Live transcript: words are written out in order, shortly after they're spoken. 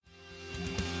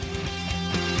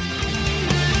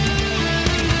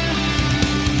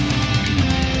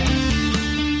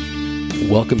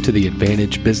Welcome to the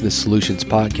Advantage Business Solutions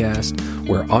podcast,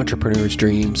 where entrepreneurs'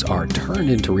 dreams are turned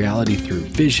into reality through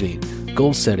visioning,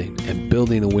 goal setting, and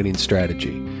building a winning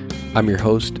strategy. I'm your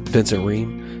host, Vincent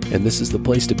Ream, and this is the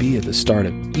place to be at the start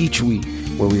of each week,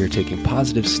 where we are taking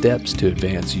positive steps to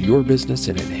advance your business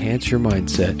and enhance your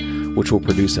mindset, which will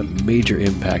produce a major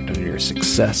impact on your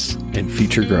success and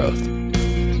future growth.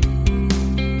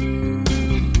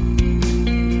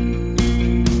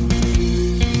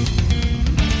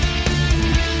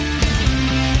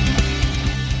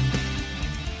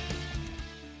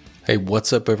 Hey,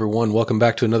 what's up, everyone? Welcome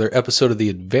back to another episode of the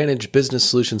Advantage Business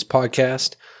Solutions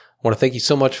podcast. I want to thank you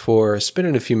so much for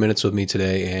spending a few minutes with me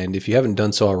today. And if you haven't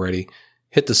done so already,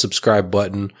 hit the subscribe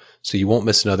button so you won't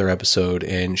miss another episode,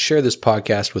 and share this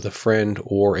podcast with a friend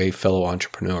or a fellow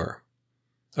entrepreneur.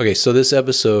 Okay, so this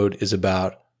episode is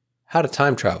about how to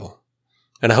time travel.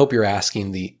 And I hope you're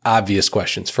asking the obvious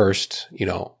questions. First,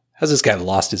 has this guy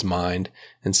lost his mind?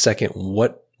 And second,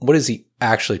 what is he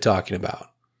actually talking about?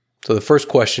 So the first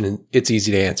question, it's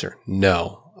easy to answer.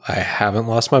 No, I haven't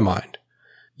lost my mind.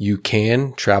 You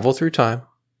can travel through time,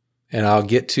 and I'll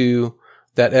get to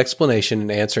that explanation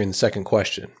in answering the second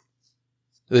question.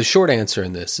 The short answer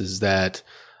in this is that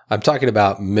I'm talking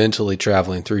about mentally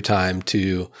traveling through time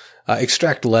to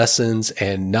extract lessons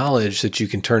and knowledge that you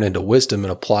can turn into wisdom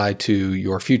and apply to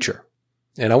your future.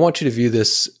 And I want you to view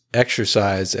this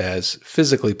exercise as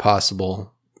physically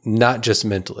possible, not just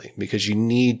mentally, because you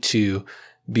need to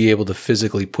be able to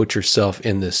physically put yourself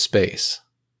in this space.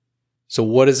 So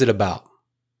what is it about?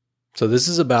 So this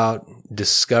is about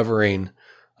discovering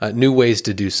new ways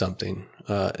to do something,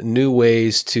 new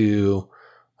ways to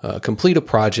complete a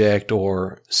project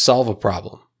or solve a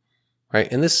problem, right?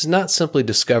 And this is not simply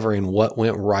discovering what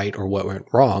went right or what went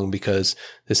wrong, because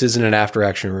this isn't an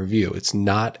after-action review. It's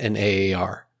not an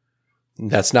AAR.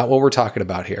 That's not what we're talking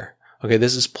about here. Okay,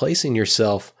 this is placing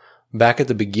yourself back at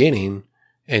the beginning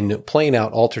and playing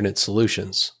out alternate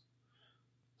solutions.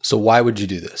 So why would you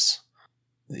do this?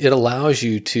 It allows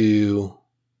you to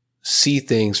see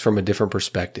things from a different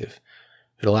perspective.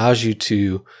 It allows you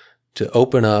to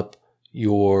open up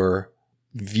your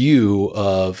view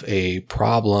of a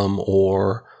problem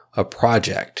or a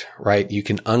project, right? You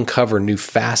can uncover new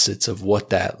facets of what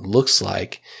that looks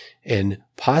like and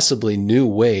possibly new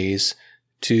ways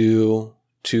to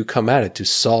come at it, to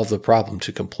solve the problem,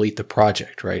 to complete the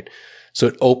project, right? So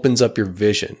it opens up your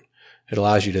vision. It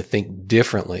allows you to think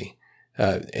differently.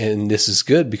 And this is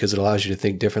good because it allows you to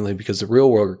think differently, because the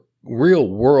real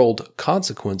world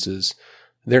consequences,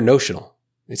 they're notional.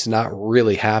 It's not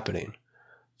really happening.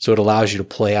 So it allows you to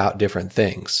play out different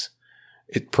things.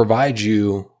 It provides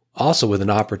you also with an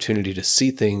opportunity to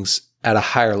see things at a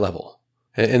higher level.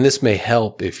 And this may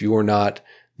help if you're not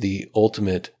the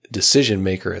ultimate decision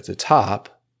maker at the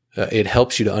top. It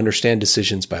helps you to understand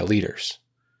decisions by leaders.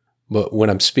 But when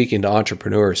I'm speaking to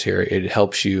entrepreneurs here, it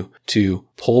helps you to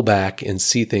pull back and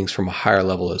see things from a higher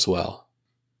level as well.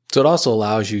 So it also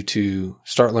allows you to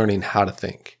start learning how to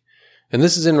think. And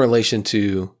this is in relation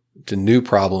to new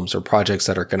problems or projects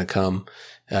that are going to come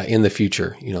in the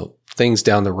future. Things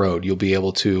down the road, you'll be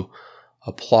able to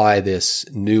apply this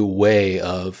new way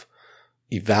of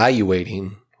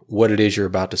evaluating what it is you're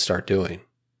about to start doing.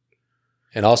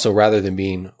 And also, rather than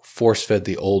being force-fed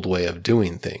the old way of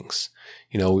doing things,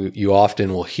 you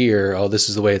often will hear, oh, this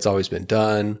is the way it's always been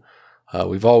done.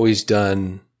 We've always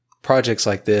done projects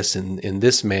like this in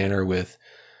this manner with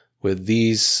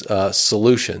these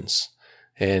solutions.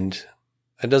 And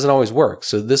it doesn't always work.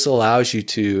 So this allows you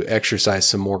to exercise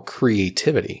some more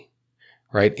creativity,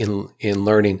 right? In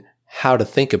learning how to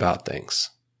think about things.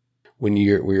 When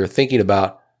you're thinking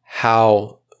about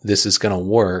how this is going to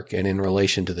work, and in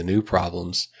relation to the new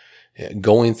problems,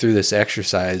 going through this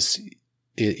exercise,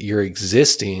 you're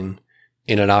existing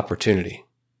in an opportunity.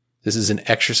 This is an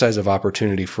exercise of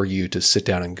opportunity for you to sit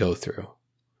down and go through.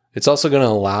 It's also going to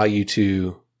allow you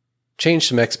to change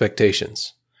some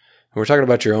expectations. And we're talking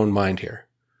about your own mind here,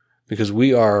 because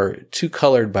we are too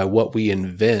colored by what we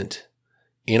invent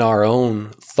in our own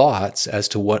thoughts as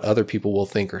to what other people will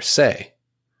think or say.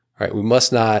 All right? We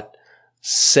must not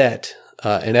set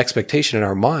an expectation in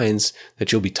our minds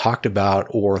that you'll be talked about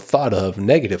or thought of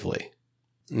negatively.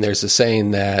 And there's a saying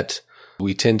that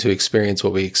we tend to experience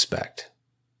what we expect,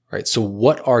 right? So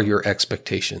what are your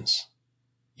expectations?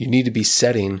 You need to be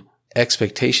setting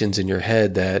expectations in your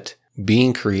head that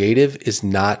being creative is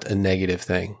not a negative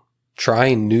thing.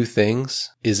 Trying new things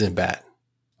isn't bad.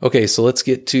 Okay, so let's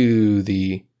get to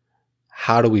the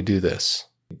how do we do this?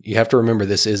 You have to remember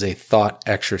this is a thought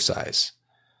exercise.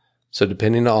 So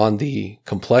depending on the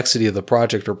complexity of the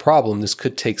project or problem, this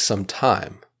could take some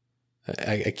time.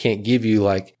 I can't give you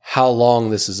like how long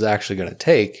this is actually going to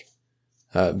take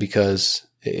because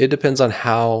it depends on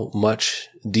how much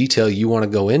detail you want to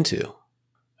go into.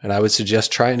 And I would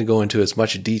suggest trying to go into as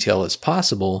much detail as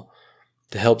possible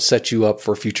to help set you up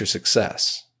for future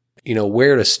success.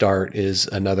 Where to start is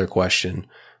another question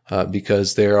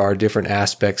because there are different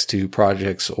aspects to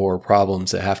projects or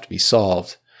problems that have to be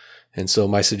solved. And so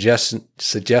my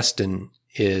suggestion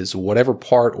is whatever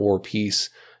part or piece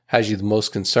has you the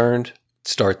most concerned,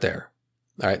 start there.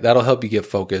 All right. That'll help you get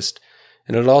focused.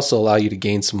 And it'll also allow you to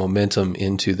gain some momentum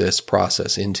into this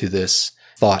process, into this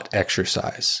thought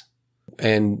exercise.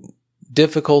 And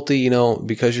difficulty,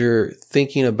 because you're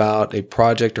thinking about a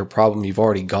project or problem you've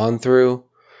already gone through,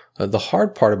 the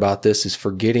hard part about this is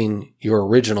forgetting your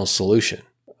original solution.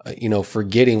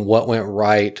 Forgetting what went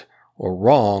right or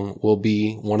wrong will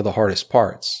be one of the hardest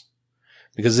parts.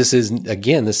 Because this is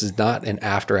not an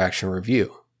after action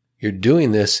review. You're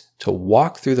doing this to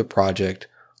walk through the project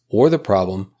or the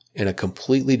problem in a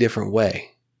completely different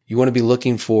way. You want to be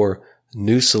looking for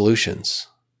new solutions,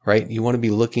 right? You want to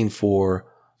be looking for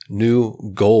new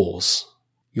goals.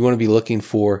 You want to be looking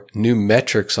for new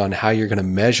metrics on how you're going to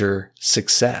measure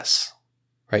success,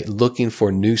 right? Looking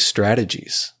for new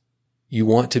strategies. You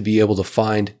want to be able to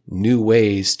find new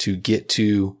ways to get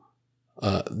to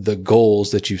the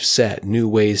goals that you've set, new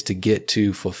ways to get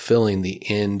to fulfilling the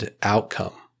end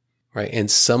outcome, right? And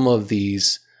some of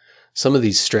these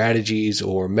strategies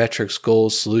or metrics,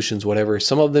 goals, solutions, whatever,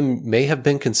 some of them may have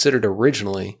been considered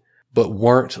originally, but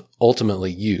weren't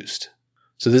ultimately used.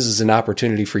 So this is an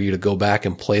opportunity for you to go back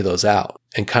and play those out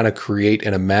and kind of create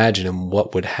and imagine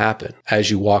what would happen as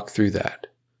you walk through that.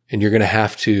 And you're going to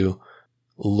have to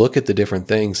look at the different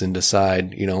things and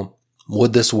decide,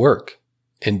 would this work?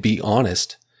 And be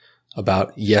honest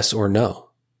about yes or no.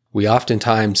 We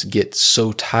oftentimes get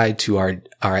so tied to our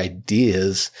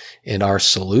ideas and our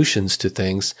solutions to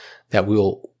things that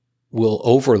we'll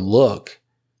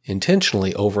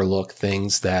intentionally overlook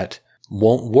things that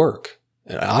won't work.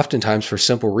 And oftentimes for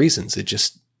simple reasons, it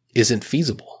just isn't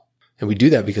feasible. And we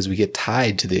do that because we get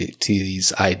tied to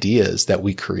these ideas that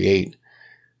we create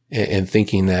and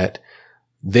thinking that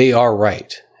they are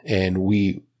right. And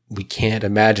we can't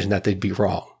imagine that they'd be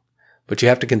wrong. But you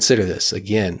have to consider this.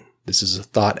 Again, this is a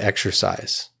thought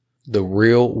exercise. The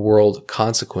real world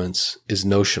consequence is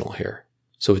notional here.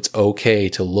 So it's okay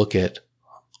to look at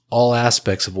all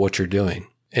aspects of what you're doing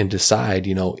and decide,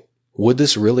 would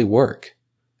this really work?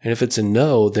 And if it's a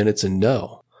no, then it's a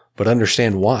no, but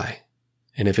understand why.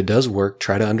 And if it does work,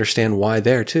 try to understand why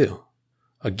there too.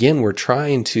 Again, we're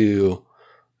trying to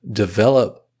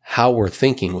develop how we're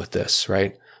thinking with this,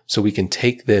 right? So we can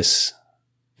take this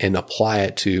and apply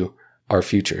it to our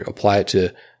future, apply it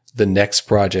to the next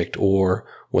project, or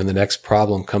when the next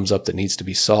problem comes up that needs to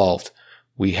be solved,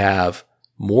 we have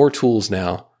more tools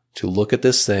now to look at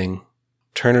this thing,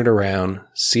 turn it around,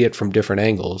 see it from different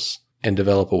angles, and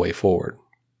develop a way forward.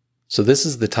 So this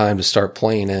is the time to start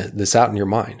playing this out in your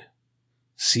mind.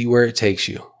 See where it takes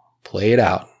you. Play it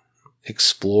out.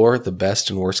 Explore the best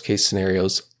and worst case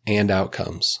scenarios and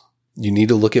outcomes. You need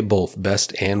to look at both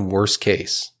best and worst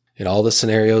case in all the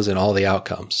scenarios and all the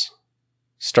outcomes.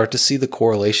 Start to see the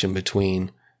correlation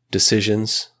between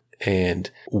decisions and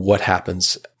what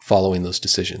happens following those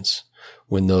decisions.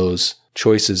 When those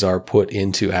choices are put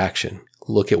into action,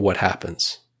 look at what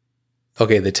happens.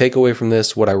 Okay, the takeaway from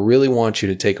this, what I really want you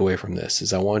to take away from this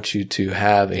is I want you to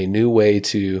have a new way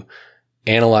to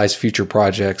analyze future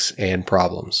projects and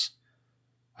problems.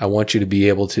 I want you to be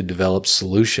able to develop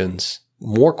solutions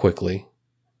more quickly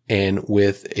and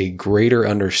with a greater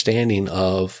understanding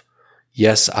of,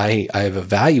 yes, I have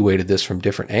evaluated this from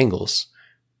different angles,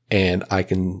 and I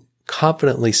can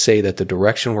confidently say that the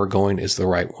direction we're going is the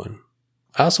right one.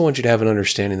 I also want you to have an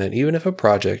understanding that even if a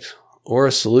project or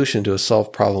a solution to a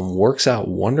solved problem works out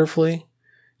wonderfully,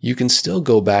 you can still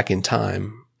go back in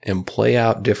time and play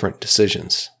out different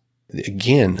decisions.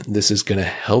 Again, this is going to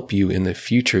help you in the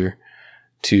future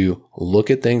to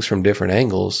look at things from different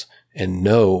angles and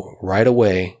know right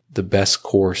away the best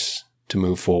course to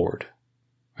move forward.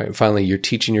 All right, and finally, you're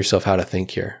teaching yourself how to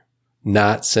think here,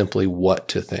 not simply what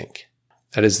to think.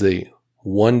 That is the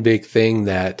one big thing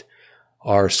that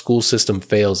our school system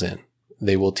fails in.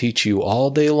 They will teach you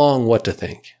all day long what to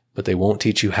think, but they won't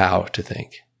teach you how to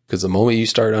think. Because the moment you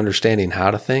start understanding how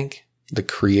to think, the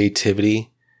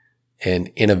creativity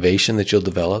and innovation that you'll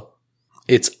develop,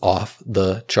 it's off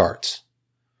the charts.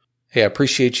 Hey, I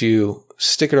appreciate you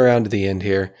sticking around to the end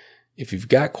here. If you've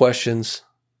got questions,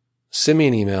 send me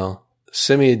an email,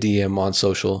 send me a DM on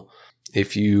social.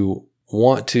 If you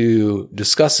want to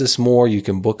discuss this more, you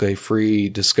can book a free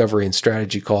discovery and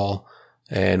strategy call,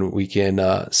 and we can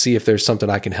see if there's something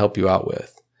I can help you out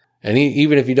with. And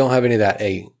even if you don't have any of that,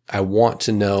 hey, I want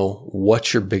to know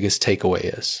what your biggest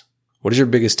takeaway is. What is your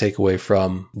biggest takeaway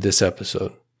from this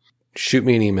episode? Shoot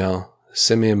me an email,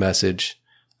 send me a message.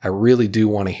 I really do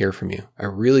want to hear from you. I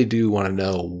really do want to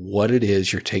know what it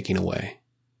is you're taking away.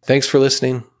 Thanks for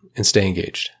listening and stay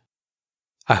engaged.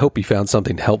 I hope you found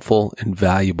something helpful and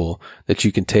valuable that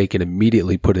you can take and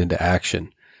immediately put into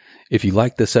action. If you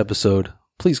like this episode,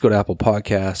 please go to Apple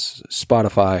Podcasts,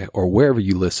 Spotify, or wherever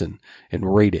you listen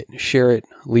and rate it, share it,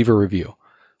 leave a review.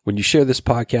 When you share this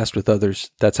podcast with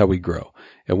others, that's how we grow.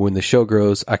 And when the show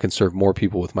grows, I can serve more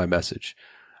people with my message.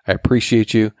 I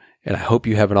appreciate you, and I hope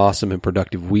you have an awesome and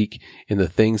productive week in the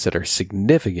things that are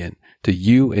significant to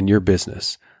you and your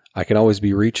business. I can always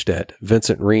be reached at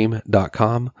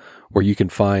vincentream.com, where you can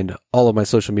find all of my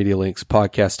social media links,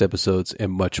 podcast episodes,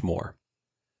 and much more.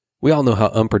 We all know how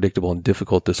unpredictable and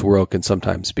difficult this world can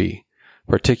sometimes be,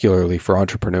 particularly for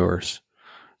entrepreneurs.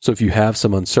 So if you have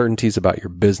some uncertainties about your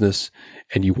business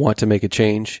and you want to make a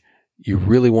change, you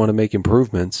really want to make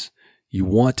improvements, you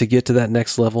want to get to that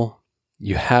next level,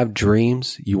 you have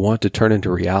dreams you want to turn into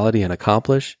reality and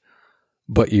accomplish,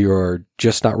 but you're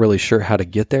just not really sure how to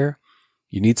get there,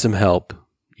 you need some help,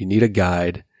 you need a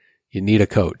guide, you need a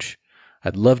coach.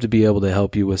 I'd love to be able to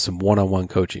help you with some one-on-one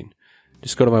coaching.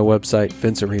 Just go to my website,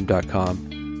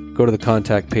 vincentream.com, go to the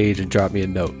contact page and drop me a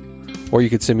note. Or you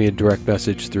could send me a direct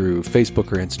message through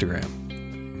Facebook or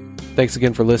Instagram. Thanks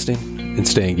again for listening and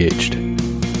stay engaged.